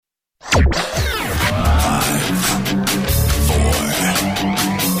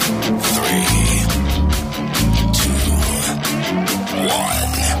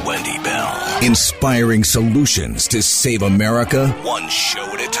Inspiring solutions to save America, one show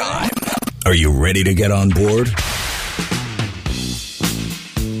at a time. Are you ready to get on board?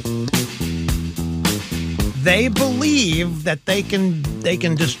 They believe that they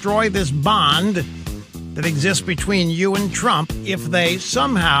can destroy this bond that exists between you and Trump if they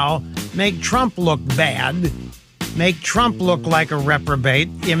somehow make Trump look bad, make Trump look like a reprobate,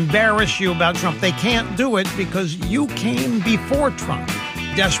 embarrass you about Trump. They can't do it because you came before Trump.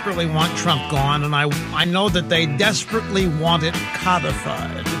 Desperately want Trump gone, and I know that they desperately want it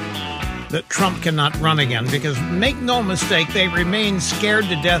codified, that Trump cannot run again, because make no mistake, they remain scared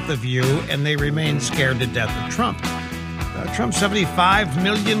to death of you, and they remain scared to death of Trump. Trump, 75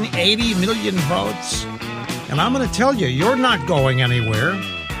 million, 80 million votes. And I'm going to tell you, you're not going anywhere.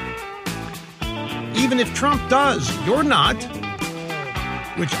 Even if Trump does, you're not.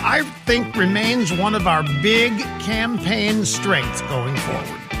 Which I think remains one of our big campaign strengths going forward.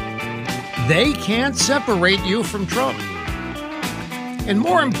 They can't separate you from Trump. And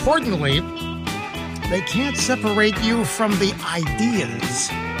more importantly, they can't separate you from the ideas.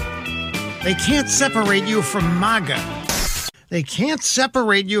 They can't separate you from MAGA. They can't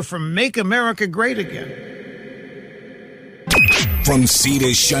separate you from Make America Great Again. From sea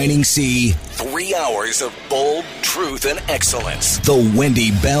to shining sea, 3 hours of bold truth and excellence. The Wendy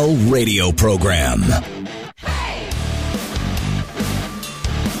Bell Radio Program.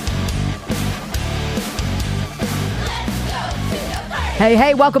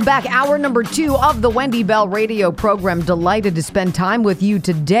 Hey, welcome back. Hour number 2 of the Wendy Bell Radio Program. Delighted to spend time with you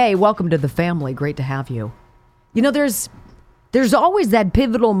today. Welcome to the family. Great to have you. You know, there's always that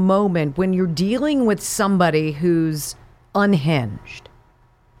pivotal moment when you're dealing with somebody who's unhinged,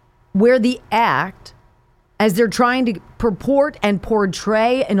 where the act, as they're trying to purport and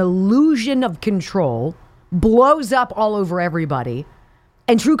portray an illusion of control, blows up all over everybody,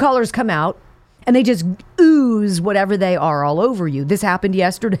 and true colors come out, and they just ooze whatever they are all over you. This happened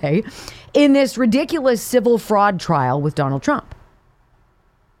yesterday in this ridiculous civil fraud trial with Donald Trump.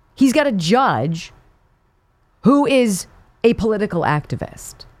 He's got a judge who is a political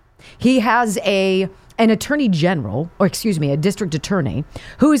activist. He has an attorney general, or excuse me, a district attorney,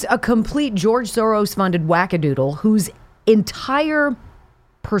 who's a complete George Soros-funded wackadoodle whose entire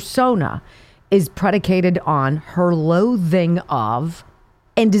persona is predicated on her loathing of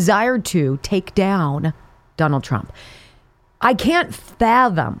and desire to take down Donald Trump. I can't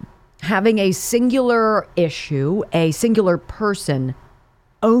fathom having a singular issue, a singular person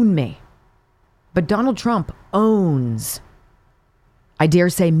own me. But Donald Trump owns, I dare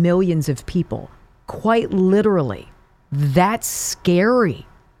say, millions of people. Quite literally. That's scary.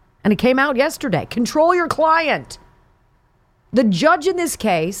 And it came out yesterday. Control your client. The judge in this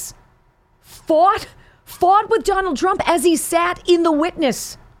case fought with Donald Trump as he sat in the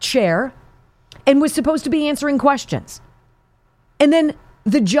witness chair and was supposed to be answering questions. And then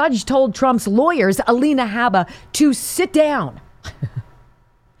the judge told Trump's lawyers, Alina Habba, to sit down.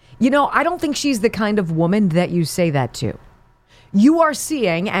 You know, I don't think she's the kind of woman that you say that to. You are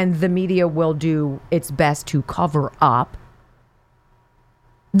seeing, and the media will do its best to cover up,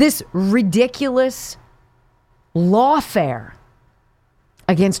 this ridiculous lawfare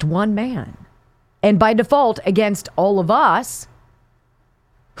against one man. And by default, against all of us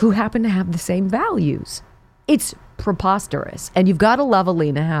who happen to have the same values. It's preposterous. And you've got to love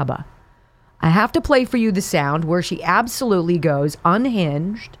Alina Habba. I have to play for you the sound where she absolutely goes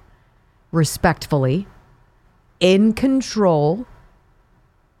unhinged, respectfully, in control,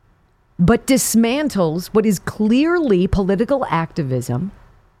 but dismantles what is clearly political activism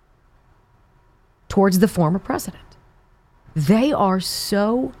towards the former president. They are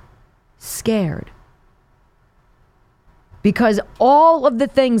so scared because all of the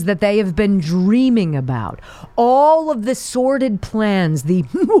things that they have been dreaming about, all of the sordid plans, the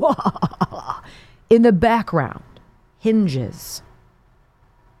in the background hinges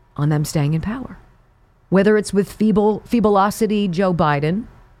on them staying in power. Whether it's with feeblosity Joe Biden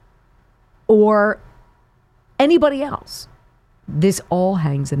or anybody else, this all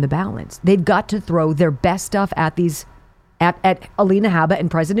hangs in the balance. They've got to throw their best stuff at Alina Habba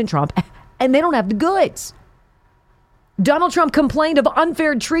and President Trump, and they don't have the goods. Donald Trump complained of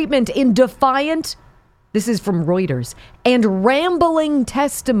unfair treatment in defiant, this is from Reuters, and rambling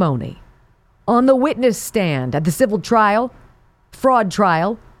testimony on the witness stand at the civil trial, fraud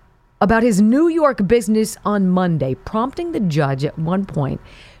trial, about his New York business on Monday, prompting the judge at one point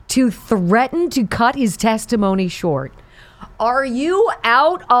to threaten to cut his testimony short. Are you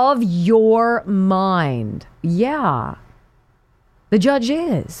out of your mind? Yeah, the judge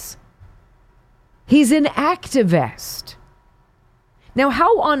is. He's an activist. Now,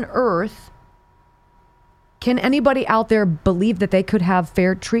 how on earth Can anybody out there believe that they could have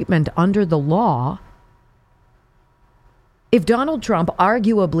fair treatment under the law if Donald Trump,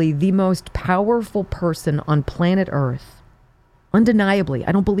 arguably the most powerful person on planet Earth, undeniably,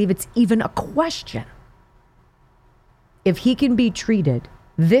 I don't believe it's even a question, if he can be treated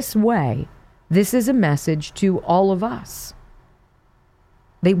this way? This is a message to all of us.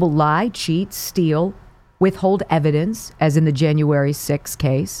 They will lie, cheat, steal, withhold evidence, as in the January 6th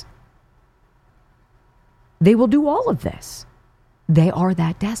case. They will do all of this. They are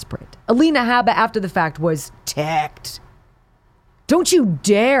that desperate. Alina Habba, after the fact, was ticked. Don't you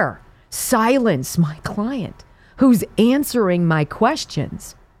dare silence my client who's answering my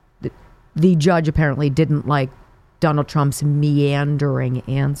questions. The judge apparently didn't like Donald Trump's meandering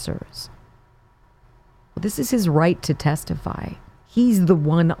answers. Well, this is his right to testify. He's the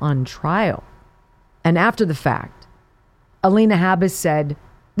one on trial. And after the fact, Alina Habba said,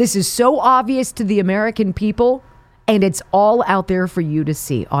 "This is so obvious to the American people, and it's all out there for you to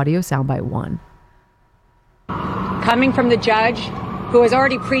see." Audio soundbite 1. Coming from the judge who has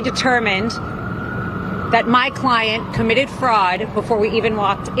already predetermined that my client committed fraud before we even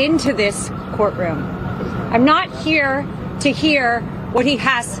walked into this courtroom. I'm not here to hear what he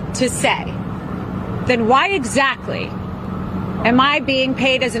has to say. Then why exactly am I being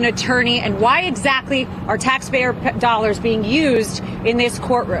paid as an attorney, and why exactly are taxpayer dollars being used in this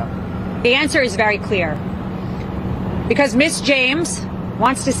courtroom? The answer is very clear. Because Miss James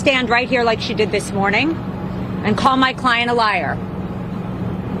wants to stand right here like she did this morning and call my client a liar,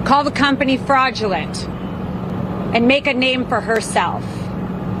 call the company fraudulent, and make a name for herself.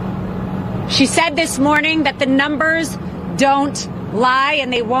 She said this morning that the numbers don't lie,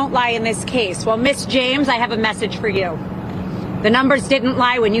 and they won't lie in this case. Well, Miss James, I have a message for you. The numbers didn't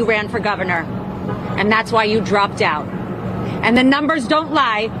lie when you ran for governor, and that's why you dropped out. And the numbers don't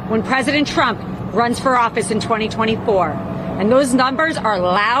lie when President Trump runs for office in 2024. And those numbers are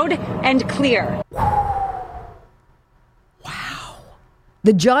loud and clear. Wow.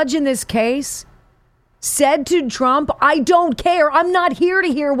 The judge in this case said to Trump, "I don't care. I'm not here to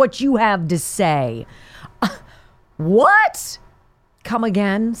hear what you have to say." What? Come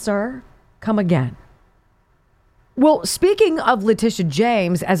again, sir? Come again. Well, speaking of Letitia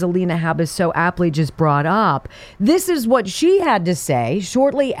James, as Alina Habba so aptly just brought up, this is what she had to say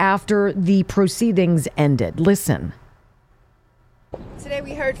shortly after the proceedings ended. Listen. Today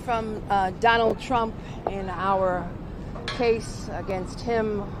we heard from Donald Trump in our case against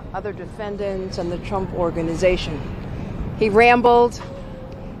him, other defendants, and the Trump Organization. He rambled,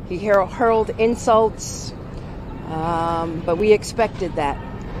 he hurled insults, but we expected that.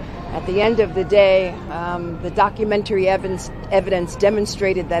 At the end of the day, the documentary evidence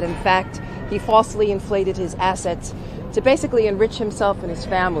demonstrated that, in fact, he falsely inflated his assets to basically enrich himself and his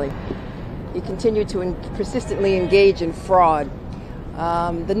family. He continued to persistently engage in fraud.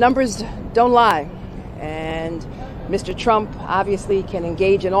 The numbers don't lie, and Mr. Trump obviously can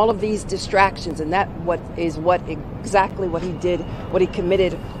engage in all of these distractions, and that exactly what he did, what he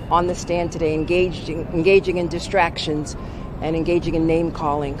committed on the stand today, engaging in distractions and engaging in name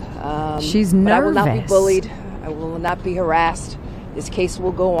calling. She's nervous. But I will not be bullied. I will not be harassed. This case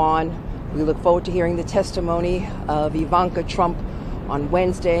will go on. We look forward to hearing the testimony of Ivanka Trump on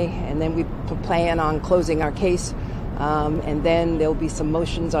Wednesday, and then we plan on closing our case. And then there'll be some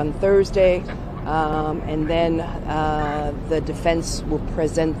motions on Thursday, and then the defense will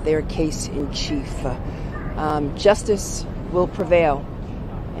present their case in chief. Justice will prevail,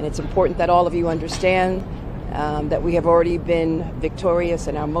 and it's important that all of you understand that we have already been victorious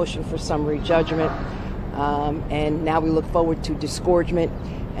in our motion for summary judgment, and now we look forward to disgorgement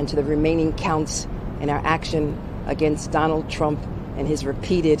and to the remaining counts in our action against Donald Trump and his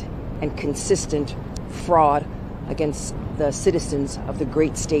repeated and consistent fraud against the citizens of the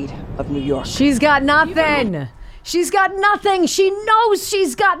great state of New York. She's got nothing. She's got nothing. She knows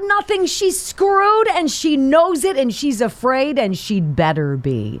she's got nothing. She's screwed, and she knows it, and she's afraid, and she'd better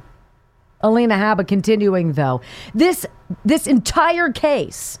be. Alina Habba continuing, though. This entire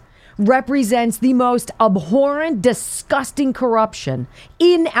case represents the most abhorrent, disgusting corruption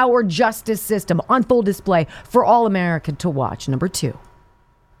in our justice system on full display for all America to watch. Number 2.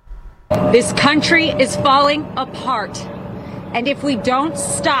 This country is falling apart. And if we don't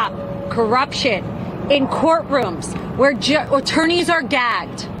stop corruption in courtrooms where attorneys are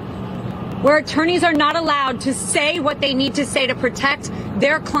gagged, where attorneys are not allowed to say what they need to say to protect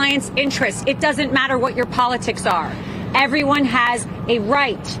their clients' interests, it doesn't matter what your politics are. Everyone has a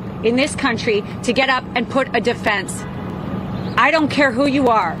right in this country to get up and put a defense. I don't care who you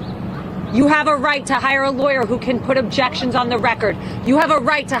are. You have a right to hire a lawyer who can put objections on the record. You have a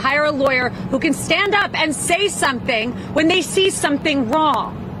right to hire a lawyer who can stand up and say something when they see something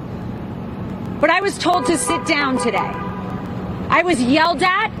wrong. But I was told to sit down today. I was yelled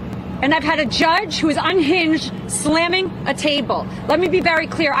at, and I've had a judge who is unhinged slamming a table. Let me be very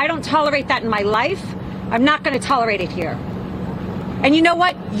clear. I don't tolerate that in my life. I'm not going to tolerate it here. And you know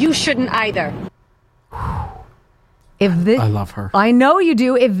what? You shouldn't either. I love her. I know you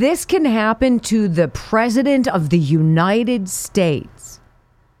do. If this can happen to the President of the United States,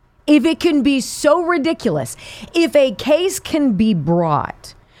 if it can be so ridiculous, if a case can be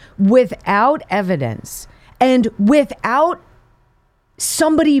brought without evidence and without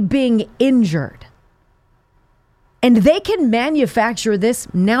somebody being injured, and they can manufacture this,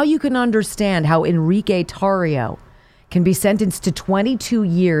 now you can understand how Enrique Tarrio can be sentenced to 22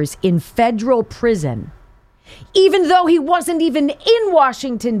 years in federal prison, even though he wasn't even in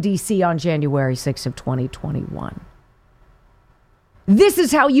Washington, D.C. on January 6th of 2021. This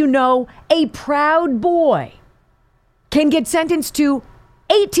is how you know a proud boy can get sentenced to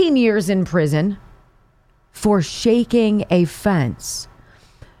 18 years in prison for shaking a fence.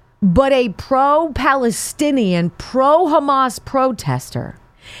 But a pro-Palestinian, pro-Hamas protester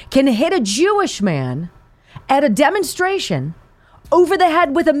can hit a Jewish man at a demonstration over the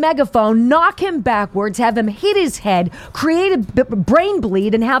head with a megaphone, knock him backwards, have him hit his head, create a brain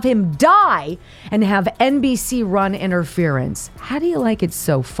bleed, and have him die, and have NBC run interference. How do you like it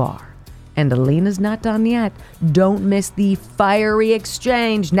so far? And Alina's not done yet. Don't miss the fiery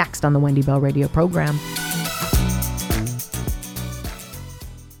exchange next on the Wendy Bell Radio program.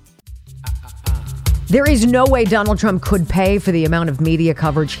 There is no way Donald Trump could pay for the amount of media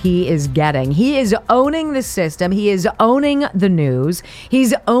coverage he is getting. He is owning the system. He is owning the news.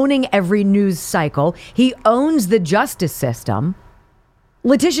 He's owning every news cycle. He owns the justice system.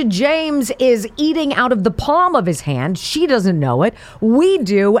 Letitia James is eating out of the palm of his hand. She doesn't know it. We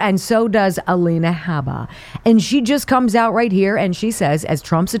do, and so does Alina Habba. And she just comes out right here and she says, as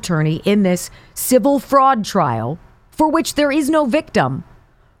Trump's attorney in this civil fraud trial, for which there is no victim,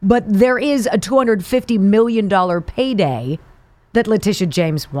 but there is a $250 million payday that Letitia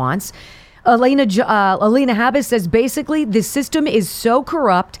James wants. Alina Habba says basically the system is so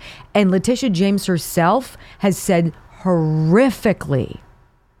corrupt, and Letitia James herself has said horrifically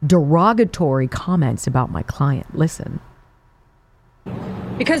derogatory comments about my client. Listen.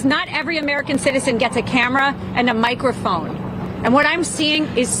 Because not every American citizen gets a camera and a microphone. And what I'm seeing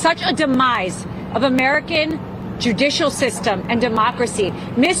is such a demise of American judicial system and democracy.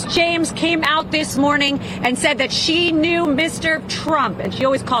 Miss James came out this morning and said that she knew Mr. Trump, and she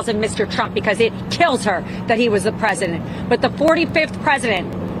always calls him Mr. Trump because it kills her that he was the president. But the 45th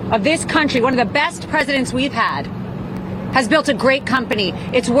president of this country, one of the best presidents we've had, has built a great company.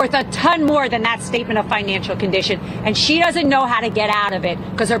 It's worth a ton more than that statement of financial condition. And she doesn't know how to get out of it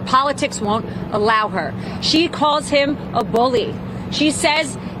because her politics won't allow her. She calls him a bully. She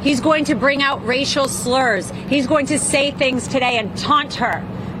says he's going to bring out racial slurs. He's going to say things today and taunt her.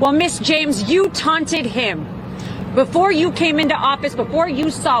 Well, Miss James, you taunted him. Before you came into office, before you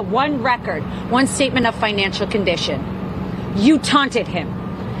saw one record, one statement of financial condition, you taunted him.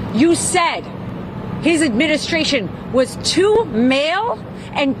 You said his administration was too male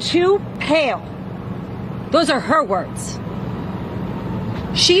and too pale. Those are her words.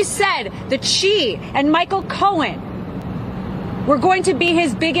 She said that she and Michael Cohen were going to be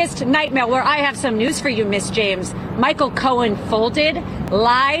his biggest nightmare. Well, I have some news for you, Miss James. Michael Cohen folded,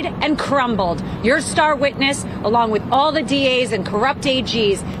 lied, and crumbled. Your star witness, along with all the DAs and corrupt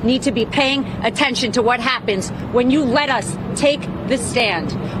AGs, need to be paying attention to what happens when you let us take the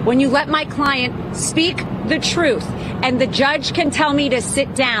stand. When you let my client speak the truth, and the judge can tell me to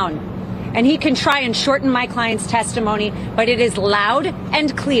sit down, and he can try and shorten my client's testimony, but it is loud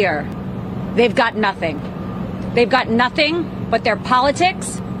and clear. They've got nothing. They've got nothing but their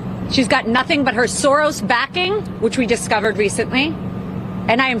politics. She's got nothing but her Soros backing, which we discovered recently.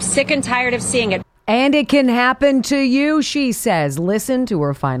 And I am sick and tired of seeing it. And it can happen to you, she says. Listen to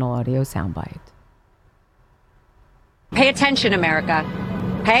her final audio soundbite. Pay attention, America.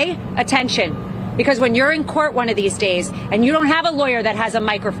 Pay attention. Because when you're in court one of these days and you don't have a lawyer that has a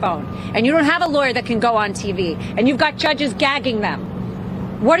microphone and you don't have a lawyer that can go on TV and you've got judges gagging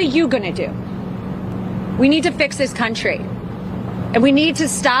them, what are you going to do? We need to fix this country, and we need to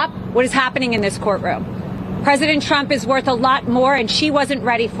stop what is happening in this courtroom. President Trump is worth a lot more, and she wasn't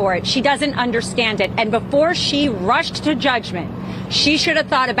ready for it. She doesn't understand it. And before she rushed to judgment, she should have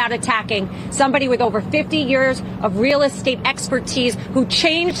thought about attacking somebody with over 50 years of real estate expertise who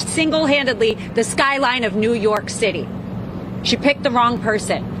changed single-handedly the skyline of New York City. She picked the wrong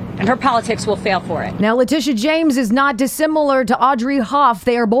person. and her politics will fail for it. Now, Letitia James is not dissimilar to Audrey Hoff.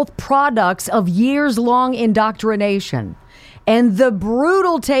 They are both products of years-long indoctrination. And the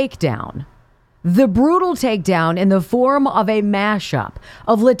brutal takedown in the form of a mashup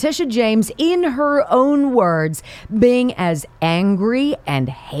of Letitia James, in her own words, being as angry and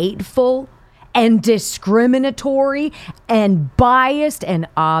hateful and discriminatory and biased and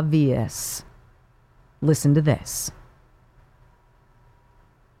obvious. Listen to this.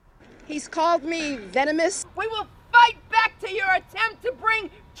 He's called me venomous. We will fight back to your attempt to bring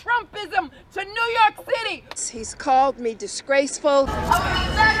Trumpism to New York City. He's called me disgraceful. Of the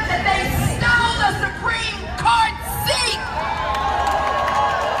fact that they stole the Supreme Court seat.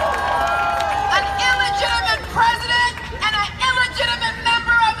 An illegitimate president and an illegitimate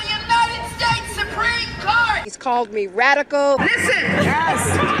member of the United States Supreme Court. He's called me radical. Listen, yes.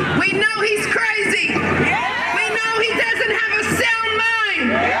 We know he's crazy. Yes. We know he doesn't have a sound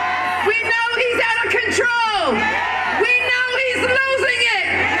mind. Yes. We know he's out of control. Yes. We know he's losing it.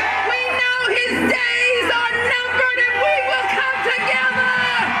 Yes. We know his days are numbered and we will come together.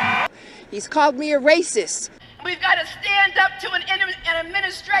 He's called me a racist. We've got to stand up to an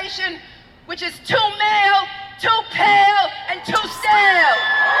administration which is too male, too pale, and too stale.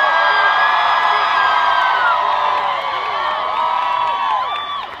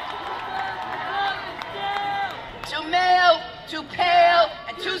 Too male, too pale,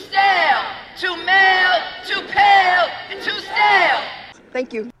 and too stale. Too male, too pale, and too stale.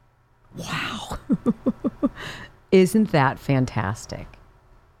 Thank you. Wow. Isn't that fantastic?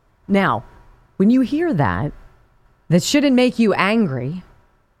 Now, when you hear that shouldn't make you angry.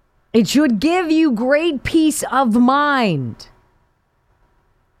 It should give you great peace of mind.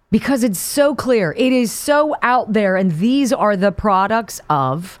 Because it's so clear. It is so out there. And these are the products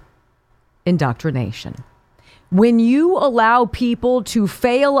of indoctrination. When you allow people to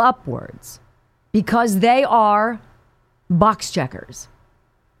fail upwards because they are box checkers,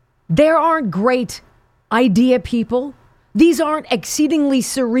 there aren't great idea people. These aren't exceedingly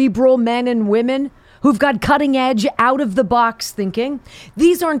cerebral men and women who've got cutting edge, out of the box thinking.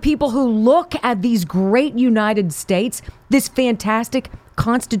 These aren't people who look at these great United States, this fantastic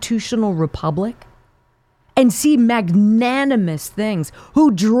constitutional republic, and see magnanimous things,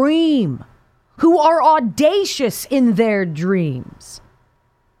 who dream, who are audacious in their dreams.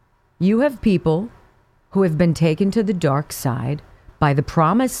 You have people who have been taken to the dark side by the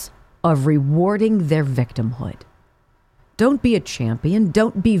promise of rewarding their victimhood. Don't be a champion.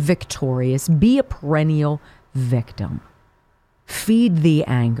 Don't be victorious. Be a perennial victim. Feed the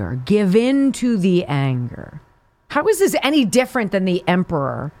anger. Give in to the anger. How is this any different than the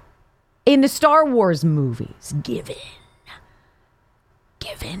Emperor in the Star Wars movies? Give in.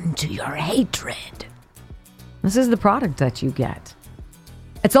 Give in to your hatred. This is the product that you get.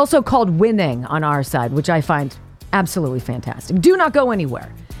 It's also called winning on our side, which I find absolutely fantastic. Do not go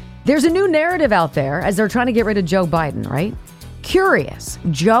anywhere. There's a new narrative out there as they're trying to get rid of Joe Biden, right? Curious.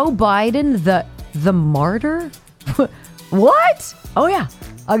 Joe Biden, the martyr? What? Oh, yeah.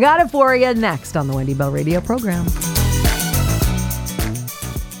 I got it for you next on the Wendy Bell Radio program.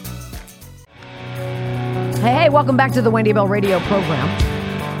 Hey, welcome back to the Wendy Bell Radio program.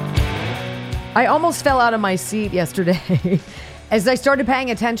 I almost fell out of my seat yesterday as I started paying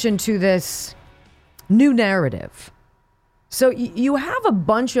attention to this new narrative. So you have a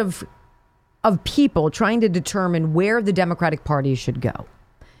bunch of people trying to determine where the Democratic Party should go.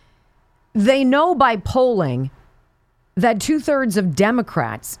 They know by polling that 2/3 of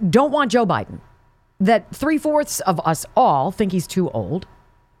Democrats don't want Joe Biden, that 3/4 of us all think he's too old.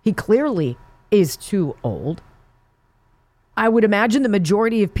 He clearly is too old. I would imagine the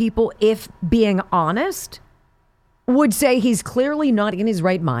majority of people, if being honest, would say he's clearly not in his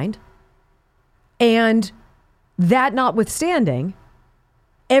right mind. And that notwithstanding,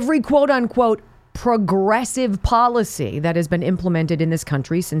 every quote unquote progressive policy that has been implemented in this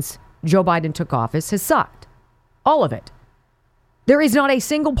country since Joe Biden took office has sucked. All of it. There is not a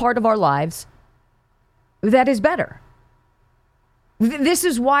single part of our lives that is better. This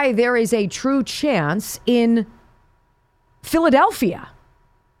is why there is a true chance in Philadelphia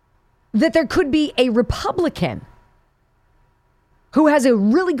that there could be a Republican who has a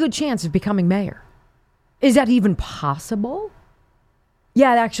really good chance of becoming mayor. Is that even possible?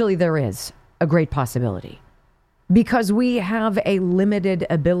 Yeah, actually there is a great possibility, because we have a limited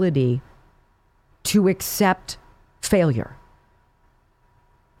ability to accept failure.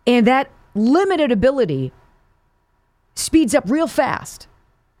 And that limited ability speeds up real fast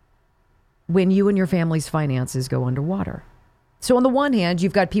when you and your family's finances go underwater. So on the one hand,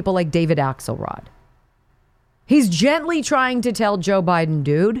 you've got people like David Axelrod. He's gently trying to tell Joe Biden,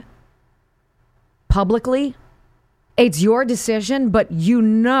 dude, publicly. It's your decision, but you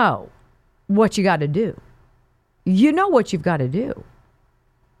know what you got to do. You know what you've got to do.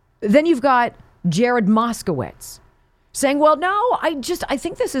 Then you've got Jared Moskowitz saying, well, no, I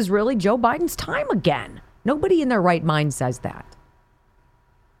think this is really Joe Biden's time again. Nobody in their right mind says that.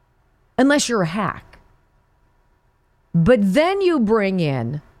 Unless you're a hack. But then you bring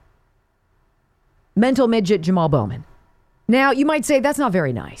in mental midget Jamal Bowman. Now, you might say that's not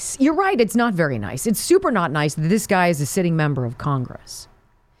very nice. You're right, it's not very nice. It's super not nice that this guy is a sitting member of Congress.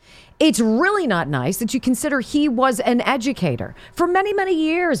 It's really not nice that you consider he was an educator for many, many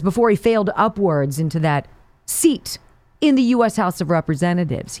years before he failed upwards into that seat in the U.S. House of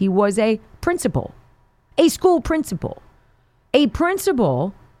Representatives. He was a principal, a school principal, a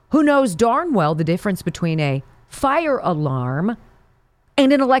principal who knows darn well the difference between a fire alarm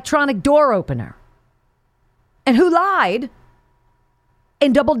and an electronic door opener, and who lied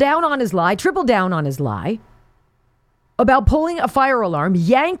and doubled down on his lie, tripled down on his lie about pulling a fire alarm,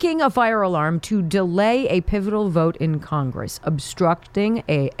 yanking a fire alarm to delay a pivotal vote in Congress, obstructing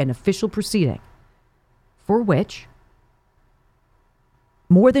an official proceeding for which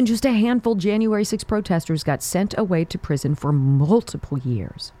more than just a handful of January 6 protesters got sent away to prison for multiple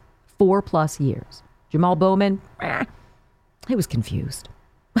years, 4+ years. Jamal Bowman, he was confused.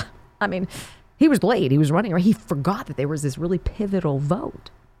 I mean, he was late. He was running. He forgot that there was this really pivotal vote.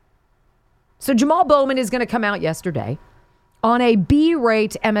 So Jamal Bowman is going to come out yesterday on a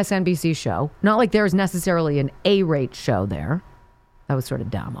B-rate MSNBC show. Not like there's necessarily an A-rate show there. That was sort of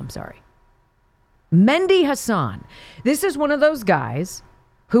dumb. I'm sorry. Mehdi Hasan. This is one of those guys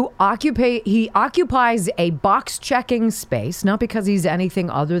who occupies a box-checking space, not because he's anything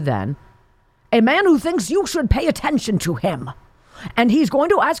other than a man who thinks you should pay attention to him. And he's going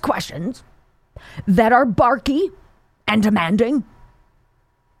to ask questions that are barky and demanding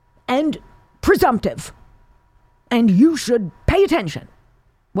and presumptive. And you should pay attention.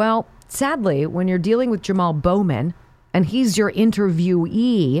 Well, sadly, when you're dealing with Jamal Bowman and he's your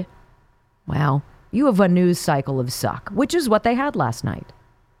interviewee, well, you have a news cycle of suck, which is what they had last night.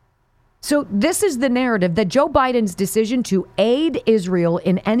 So this is the narrative that Joe Biden's decision to aid Israel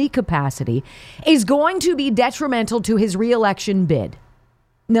in any capacity is going to be detrimental to his reelection bid.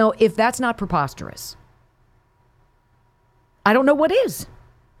 Now, if that's not preposterous, I don't know what is.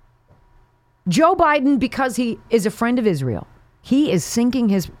 Joe Biden, because he is a friend of Israel, he is sinking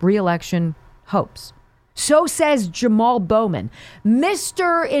his reelection hopes. So says Jamal Bowman,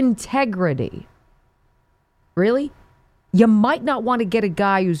 Mr. Integrity. Really? You might not want to get a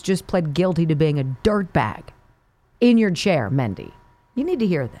guy who's just pled guilty to being a dirtbag in your chair, Mehdi. You need to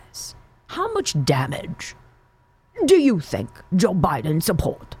hear this. How much damage do you think Joe Biden's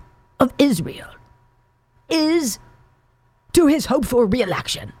support of Israel is to his hope for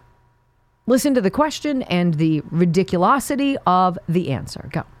re-election? Listen to the question and the ridiculosity of the answer.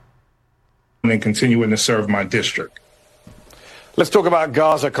 Go. And then continuing to serve my district. Let's talk about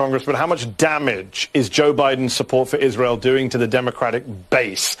Gaza, Congressman. How much damage is Joe Biden's support for Israel doing to the Democratic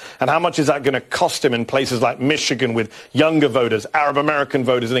base? And how much is that going to cost him in places like Michigan with younger voters, Arab American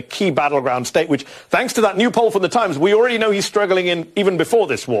voters in a key battleground state, which, thanks to that new poll from the Times, we already know he's struggling in even before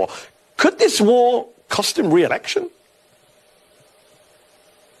this war. Could this war cost him re-election?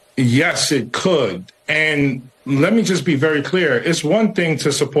 Yes, it could. And let me just be very clear. It's one thing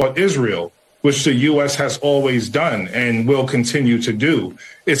to support Israel, which the U.S. has always done and will continue to do.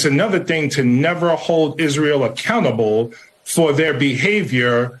 It's another thing to never hold Israel accountable for their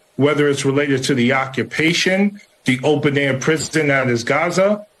behavior, whether it's related to the occupation, the open-air prison that is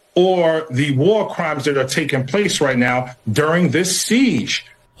Gaza, or the war crimes that are taking place right now during this siege.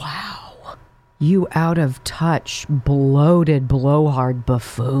 Wow. You out of touch, bloated, blowhard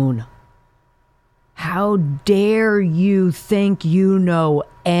buffoon. How dare you think you know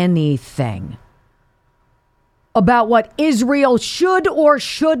anything about what Israel should or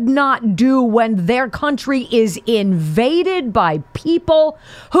should not do when their country is invaded by people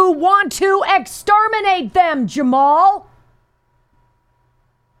who want to exterminate them, Jamal?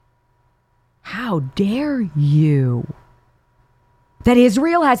 How dare you? That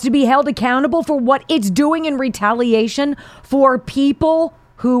Israel has to be held accountable for what it's doing in retaliation for people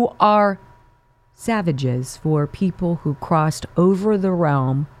who are savages, for people who crossed over the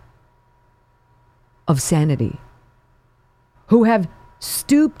realm of sanity, who have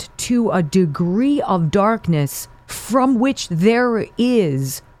stooped to a degree of darkness from which there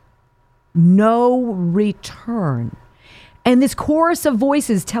is no return. And this chorus of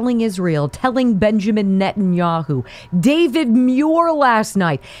voices telling Israel, telling Benjamin Netanyahu, David Muir last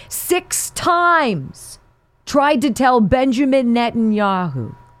night, 6 times tried to tell Benjamin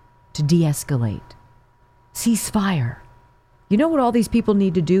Netanyahu to de-escalate, ceasefire. You know what all these people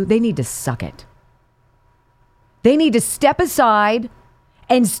need to do? They need to suck it. They need to step aside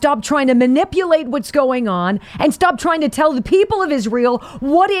and stop trying to manipulate what's going on and stop trying to tell the people of Israel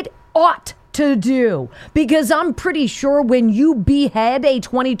what it ought to do. Because I'm pretty sure when you behead a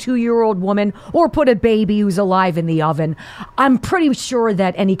 22-year-old woman or put a baby who's alive in the oven, I'm pretty sure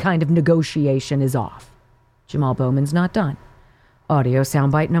that any kind of negotiation is off. Jamal Bowman's not done. Audio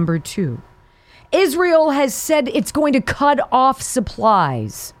soundbite number 2. Israel has said it's going to cut off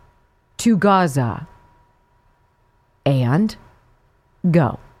supplies to Gaza. And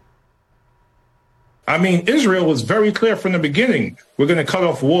go. I mean, Israel was very clear from the beginning. We're going to cut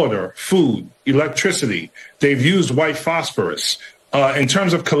off water, food, electricity. They've used white phosphorus. In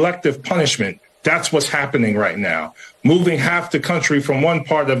terms of collective punishment, that's what's happening right now. Moving half the country from half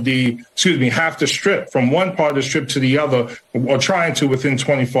the strip from one part of the strip to the other, or trying to within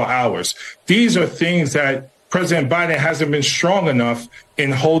 24 hours. These are things that President Biden hasn't been strong enough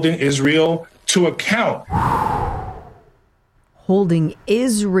in holding Israel to account. Holding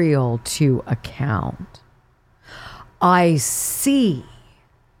Israel to account. I see.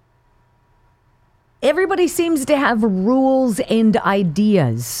 Everybody seems to have rules and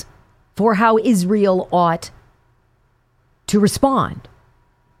ideas for how Israel ought to respond.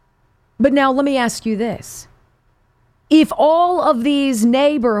 But now let me ask you this. If all of these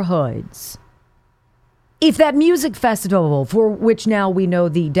neighborhoods, if that music festival, for which now we know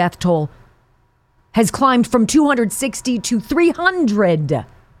the death toll has climbed from 260 to 300.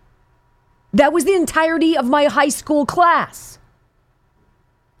 That was the entirety of my high school class.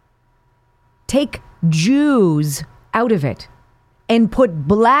 Take Jews out of it and put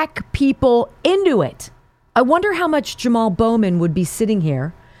black people into it. I wonder how much Jamal Bowman would be sitting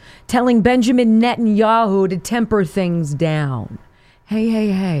here telling Benjamin Netanyahu to temper things down.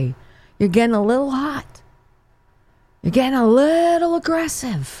 Hey, you're getting a little hot. You're getting a little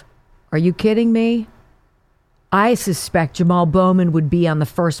aggressive. Are you kidding me? I suspect Jamal Bowman would be on the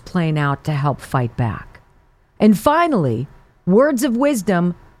first plane out to help fight back. And finally, words of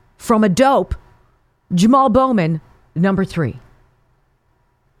wisdom from a dope, Jamal Bowman, number 3.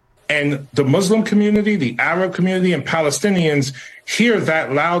 And the Muslim community, the Arab community, and Palestinians hear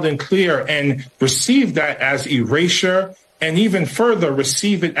that loud and clear and receive that as erasure, and even further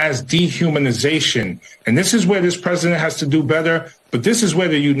receive it as dehumanization. And this is where this president has to do better, but this is where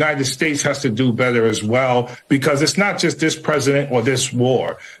the United States has to do better as well, because it's not just this president or this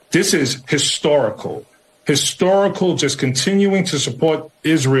war. This is historical, just continuing to support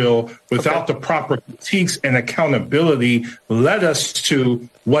Israel without the proper critiques and accountability led us to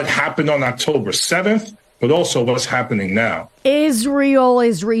what happened on October 7th, but also what's happening now. Israel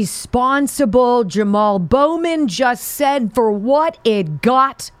is responsible, Jamal Bowman just said, for what it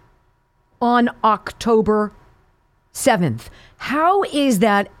got on October 7th. How is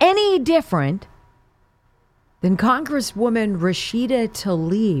that any different than Congresswoman Rashida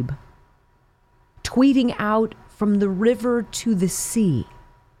Tlaib tweeting out from the river to the sea?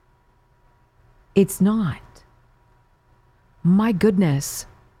 It's not. My goodness,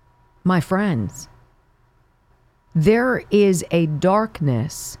 my friends. There is a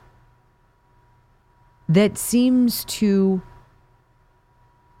darkness that seems to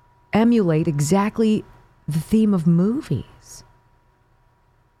emulate exactly the theme of movies.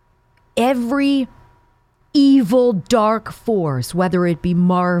 Every evil, dark force, whether it be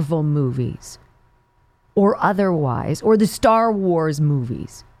Marvel movies or otherwise, or the Star Wars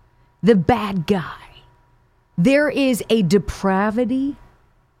movies, the bad guy, there is a depravity,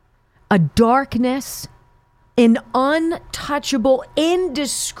 a darkness, an untouchable,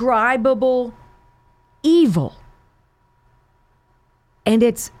 indescribable evil. And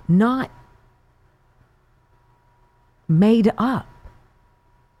it's not made up.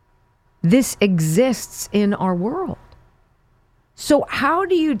 This exists in our world. So how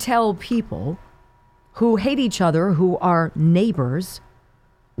do you tell people who hate each other, who are neighbors,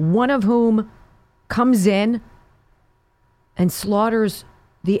 one of whom comes in and slaughters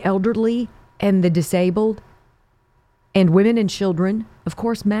the elderly and the disabled and women and children, of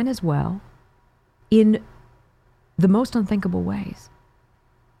course, men as well, in the most unthinkable ways?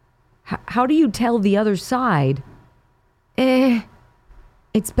 How do you tell the other side,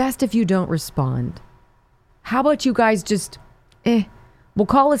 it's best if you don't respond? How about you guys just, we'll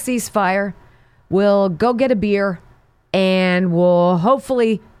call a ceasefire, we'll go get a beer, and we'll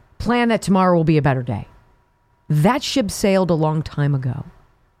hopefully plan that tomorrow will be a better day. That ship sailed a long time ago.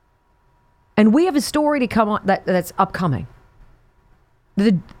 And we have a story to come on that's upcoming.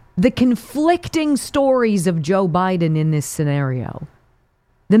 The conflicting stories of Joe Biden in this scenario.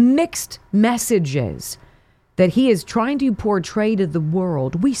 The mixed messages that he is trying to portray to the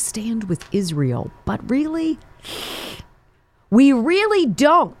world, we stand with Israel. But really, we really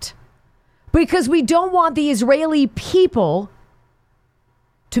don't. Because we don't want the Israeli people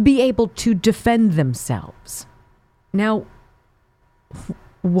to be able to defend themselves. Now,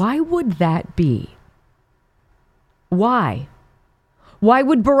 why would that be? Why? Why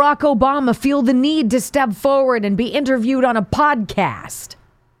would Barack Obama feel the need to step forward and be interviewed on a podcast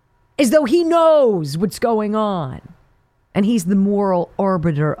as though he knows what's going on and he's the moral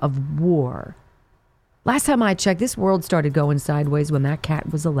arbiter of war? Last time I checked, this world started going sideways when that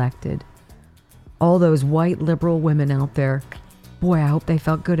cat was elected. All those white liberal women out there, boy, I hope they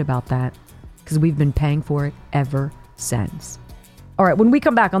felt good about that, because we've been paying for it ever since. All right, when we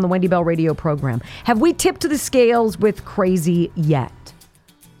come back on the Wendy Bell radio program, have we tipped the scales with crazy yet?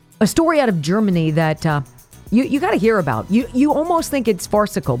 A story out of Germany that you got to hear about. You almost think it's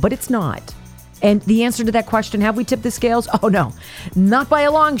farcical, but it's not. And the answer to that question, have we tipped the scales? Oh, no, not by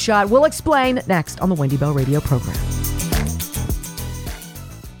a long shot. We'll explain next on the Wendy Bell radio program.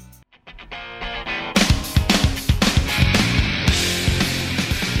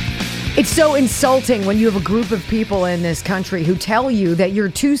 It's so insulting when you have a group of people in this country who tell you that you're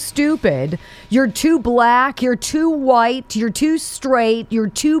too stupid, you're too black, you're too white, you're too straight, you're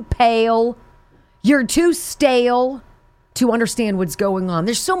too pale, you're too stale to understand what's going on.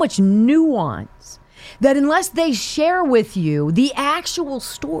 There's so much nuance that unless they share with you the actual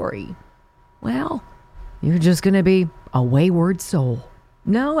story, well, you're just going to be a wayward soul.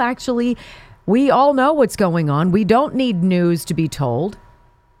 No, actually, we all know what's going on. We don't need news to be told.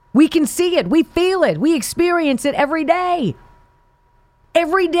 We can see it. We feel it. We experience it every day.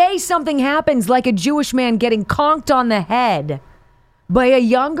 Every day something happens, like a Jewish man getting conked on the head by a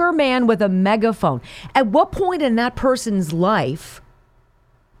younger man with a megaphone. At what point in that person's life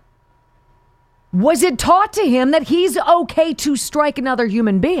was it taught to him that he's okay to strike another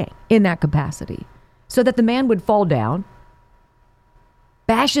human being in that capacity so that the man would fall down,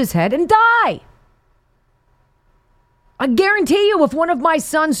 bash his head, and die? I guarantee you, if one of my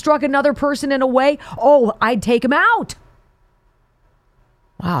sons struck another person in a way, I'd take him out.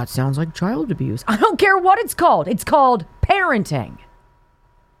 Wow, it sounds like child abuse. I don't care what it's called. It's called parenting.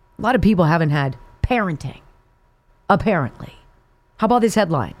 A lot of people haven't had parenting, apparently. How about this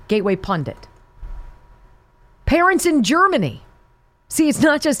headline? Gateway Pundit. Parents in Germany. See, it's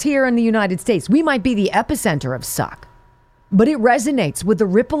not just here in the United States. We might be the epicenter of suck, but it resonates with the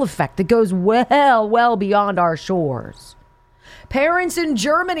ripple effect that goes well beyond our shores. Parents in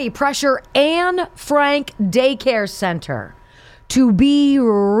Germany pressure Anne Frank Daycare Center to be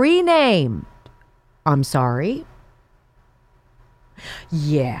renamed. I'm sorry?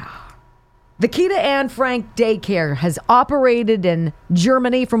 Yeah. The key to Anne Frank Daycare has operated in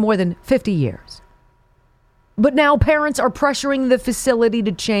Germany for more than 50 years. But now parents are pressuring the facility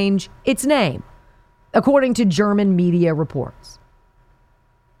to change its name, according to German media reports.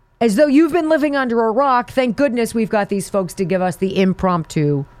 As though you've been living under a rock, thank goodness we've got these folks to give us the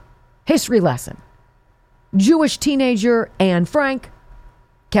impromptu history lesson. Jewish teenager Anne Frank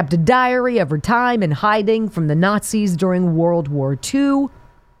kept a diary of her time in hiding from the Nazis during World War II.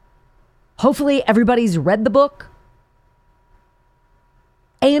 Hopefully everybody's read the book.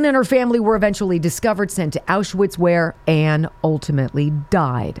 Anne and her family were eventually discovered, sent to Auschwitz, where Anne ultimately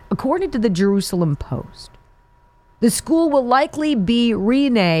died, according to the Jerusalem Post. The school will likely be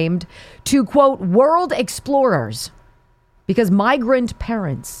renamed to, quote, World Explorers, because migrant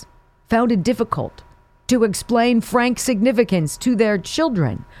parents found it difficult to explain Frank's significance to their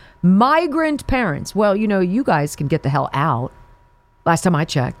children. Migrant parents. Well, you guys can get the hell out. Last time I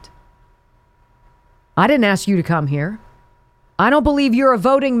checked. I didn't ask you to come here. I don't believe you're a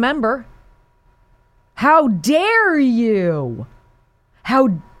voting member. How dare you? How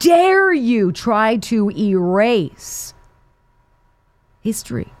dare you try to erase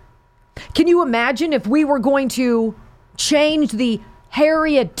history? Can you imagine if we were going to change the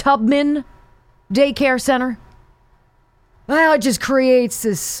Harriet Tubman Daycare Center? Well, it just creates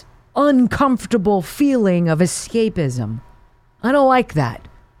this uncomfortable feeling of escapism. I don't like that.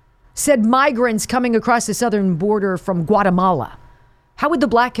 Said migrants coming across the southern border from Guatemala. How would the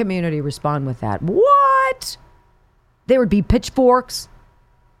black community respond with that? What? There would be pitchforks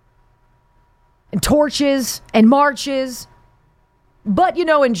and torches and marches. But,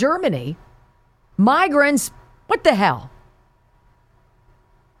 in Germany, migrants, what the hell?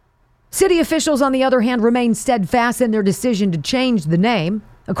 City officials, on the other hand, remain steadfast in their decision to change the name.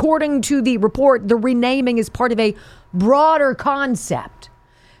 According to the report, the renaming is part of a broader concept.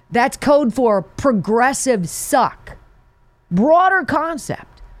 That's code for progressive suck. Broader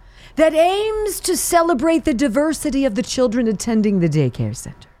concept that aims to celebrate the diversity of the children attending the daycare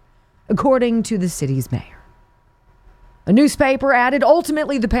center, according to the city's mayor. A newspaper added,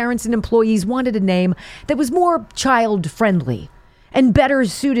 ultimately, the parents and employees wanted a name that was more child-friendly and better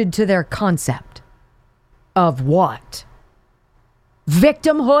suited to their concept. Of what?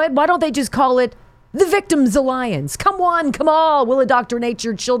 Victimhood? Why don't they just call it the Victims Alliance? Come on, come all. We'll indoctrinate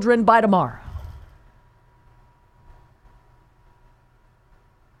your children by tomorrow.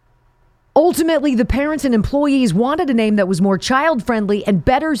 Ultimately, the parents and employees wanted a name that was more child-friendly and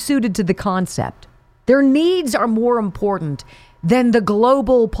better suited to the concept. Their needs are more important than the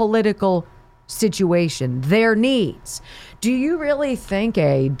global political situation. Their needs. Do you really think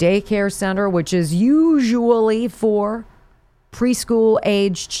a daycare center, which is usually for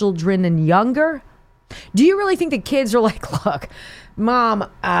preschool-age children and younger, do you really think the kids are like, look,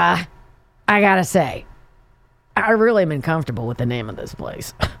 Mom, I gotta say, I really am uncomfortable with the name of this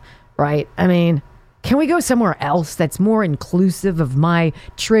place. Right? I mean, can we go somewhere else that's more inclusive of my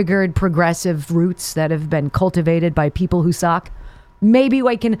triggered progressive roots that have been cultivated by people who suck? Maybe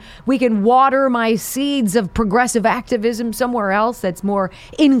we can water my seeds of progressive activism somewhere else that's more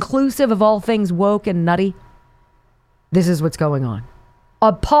inclusive of all things woke and nutty. This is what's going on.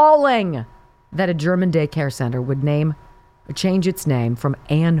 Appalling that a German daycare center would change its name from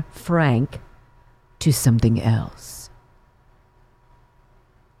Anne Frank to something else.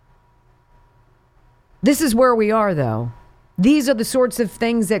 This is where we are, though. These are the sorts of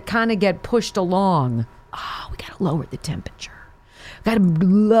things that kind of get pushed along. We got to lower the temperature. Got to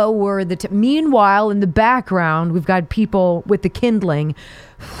lower the Meanwhile, in the background, we've got people with the kindling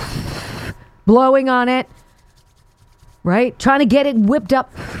blowing on it, right? Trying to get it whipped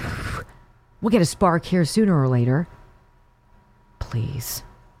up. We'll get a spark here sooner or later. Please.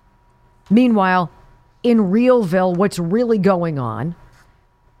 Meanwhile, in Realville, what's really going on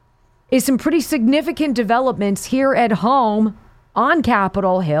is some pretty significant developments here at home on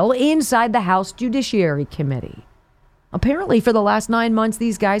Capitol Hill inside the House Judiciary Committee. Apparently, for the last 9 months,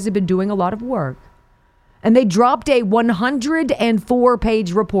 these guys have been doing a lot of work. And they dropped a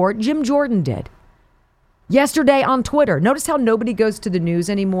 104-page report. Jim Jordan did. Yesterday on Twitter. Notice how nobody goes to the news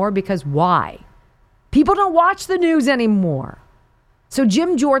anymore, because why? People don't watch the news anymore. So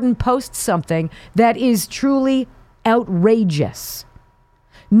Jim Jordan posts something that is truly outrageous.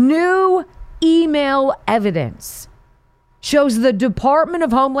 New email evidence shows the Department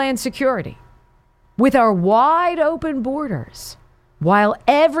of Homeland Security, with our wide open borders, while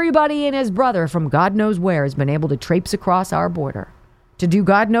everybody and his brother from God knows where has been able to traipse across our border to do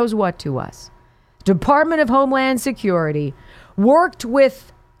God knows what to us. Department of Homeland Security worked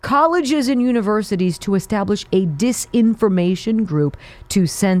with colleges and universities to establish a disinformation group to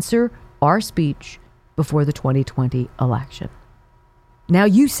censor our speech before the 2020 election. Now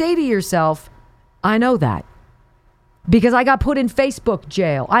you say to yourself, I know that because I got put in Facebook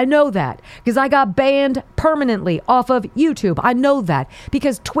jail. I know that because I got banned permanently off of YouTube. I know that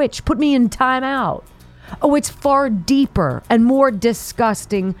because Twitch put me in timeout. Oh, it's far deeper and more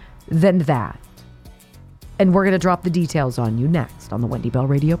disgusting than that. And we're going to drop the details on you next on the Wendy Bell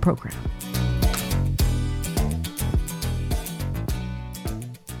Radio program.